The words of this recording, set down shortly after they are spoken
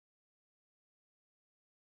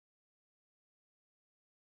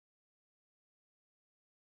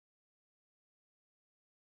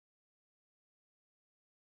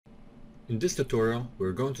In this tutorial,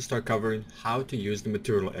 we're going to start covering how to use the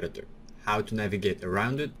Material Editor, how to navigate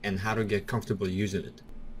around it, and how to get comfortable using it.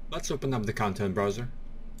 Let's open up the content browser,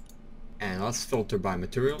 and let's filter by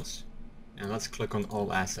materials, and let's click on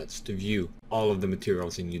all assets to view all of the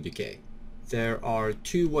materials in UDK. There are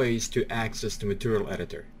two ways to access the Material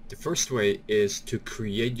Editor. The first way is to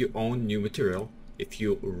create your own new material. If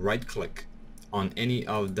you right-click on any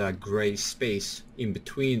of the gray space in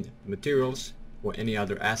between materials or any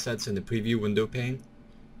other assets in the preview window pane,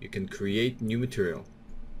 you can create new material.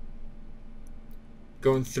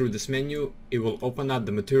 Going through this menu, it will open up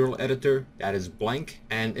the Material Editor that is blank,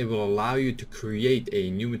 and it will allow you to create a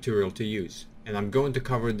new material to use. And I'm going to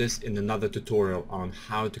cover this in another tutorial on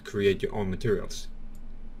how to create your own materials.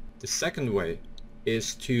 The second way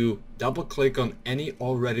is to double click on any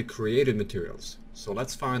already created materials. So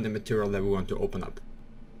let's find the material that we want to open up.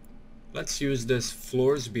 Let's use this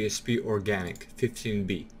Floors BSP Organic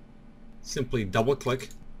 15B. Simply double click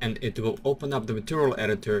and it will open up the Material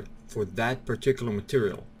Editor for that particular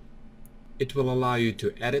material. It will allow you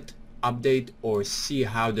to edit, update, or see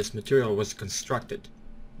how this material was constructed.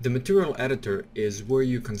 The Material Editor is where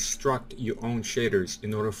you construct your own shaders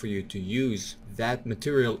in order for you to use that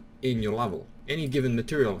material in your level. Any given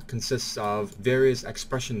material consists of various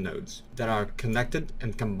expression nodes that are connected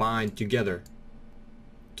and combined together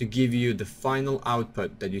to give you the final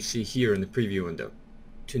output that you see here in the preview window.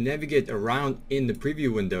 To navigate around in the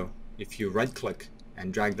preview window, if you right click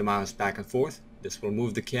and drag the mouse back and forth, this will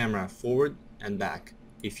move the camera forward and back.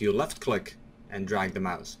 If you left click and drag the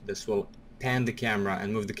mouse, this will pan the camera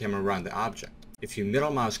and move the camera around the object. If you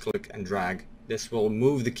middle mouse click and drag, this will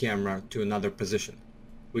move the camera to another position.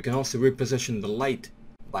 We can also reposition the light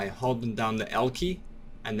by holding down the L key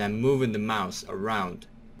and then moving the mouse around,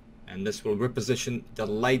 and this will reposition the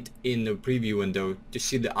light in the preview window to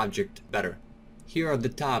see the object better. Here at the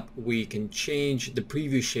top, we can change the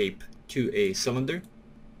preview shape to a cylinder,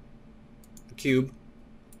 a cube,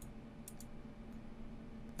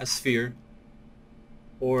 a sphere,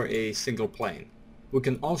 or a single plane. We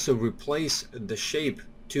can also replace the shape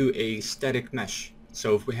to a static mesh.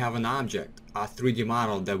 So if we have an object, a 3D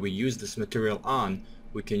model that we use this material on,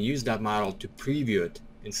 we can use that model to preview it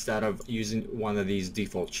instead of using one of these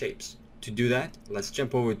default shapes. To do that, let's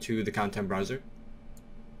jump over to the content browser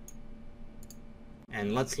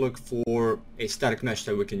and let's look for a static mesh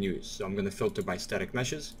that we can use. So I'm going to filter by static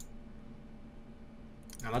meshes,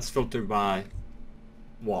 and let's filter by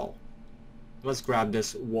wall. Let's grab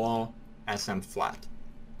this wall SM flat.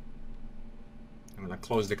 I'm going to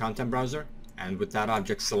close the content browser, and with that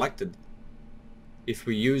object selected, if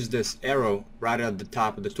we use this arrow right at the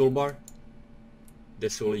top of the toolbar,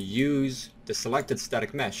 this will use the selected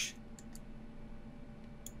static mesh.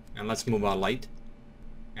 And let's move our light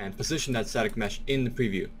and position that static mesh in the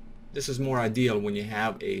preview. This is more ideal when you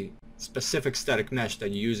have a specific static mesh that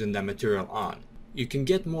you're using that material on. You can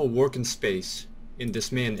get more working space in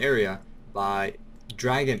this main area by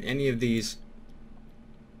dragging any of these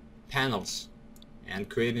panels and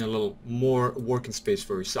creating a little more working space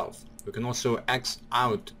for yourself. You can also X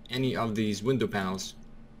out any of these window panels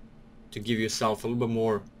to give yourself a little bit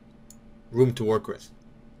more room to work with.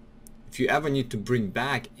 If you ever need to bring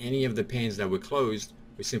back any of the panes that we closed,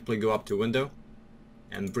 we simply go up to Window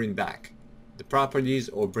and bring back the properties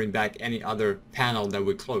or bring back any other panel that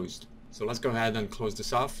we closed. So let's go ahead and close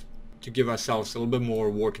this off to give ourselves a little bit more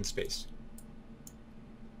working space.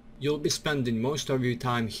 You'll be spending most of your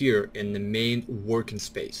time here in the main working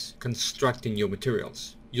space, constructing your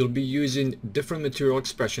materials. You'll be using different material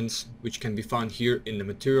expressions, which can be found here in the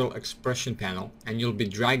Material Expression panel, and you'll be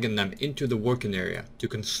dragging them into the working area to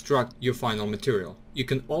construct your final material. You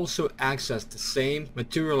can also access the same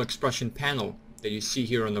Material Expression panel that you see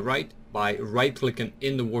here on the right by right-clicking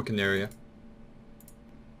in the working area,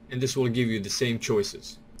 and this will give you the same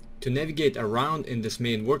choices. To navigate around in this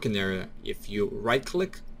main working area, if you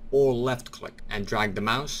right-click or left-click and drag the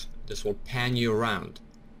mouse, this will pan you around.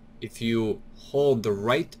 If you hold the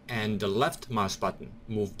right and the left mouse button,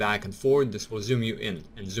 move back and forward, this will zoom you in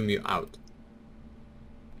and zoom you out.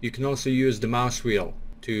 You can also use the mouse wheel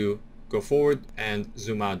to go forward and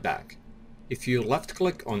zoom out back. If you left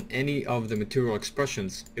click on any of the material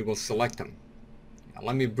expressions, it will select them. Now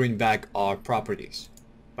let me bring back our properties.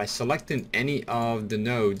 By selecting any of the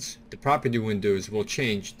nodes, the property windows will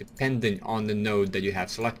change depending on the node that you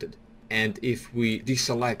have selected. And if we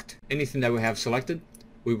deselect anything that we have selected,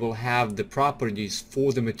 we will have the properties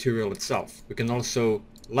for the material itself. We can also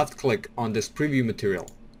left click on this preview material.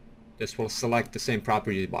 This will select the same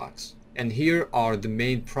property box. And here are the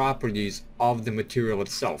main properties of the material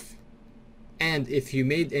itself. And if you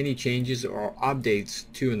made any changes or updates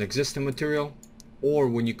to an existing material, or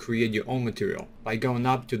when you create your own material, by going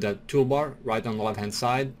up to the toolbar right on the left hand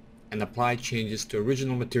side and apply changes to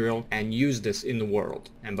original material and use this in the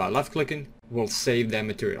world, and by left clicking we'll save that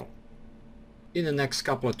material. In the next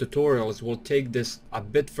couple of tutorials we'll take this a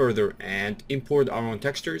bit further and import our own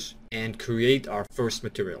textures and create our first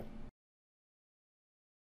material.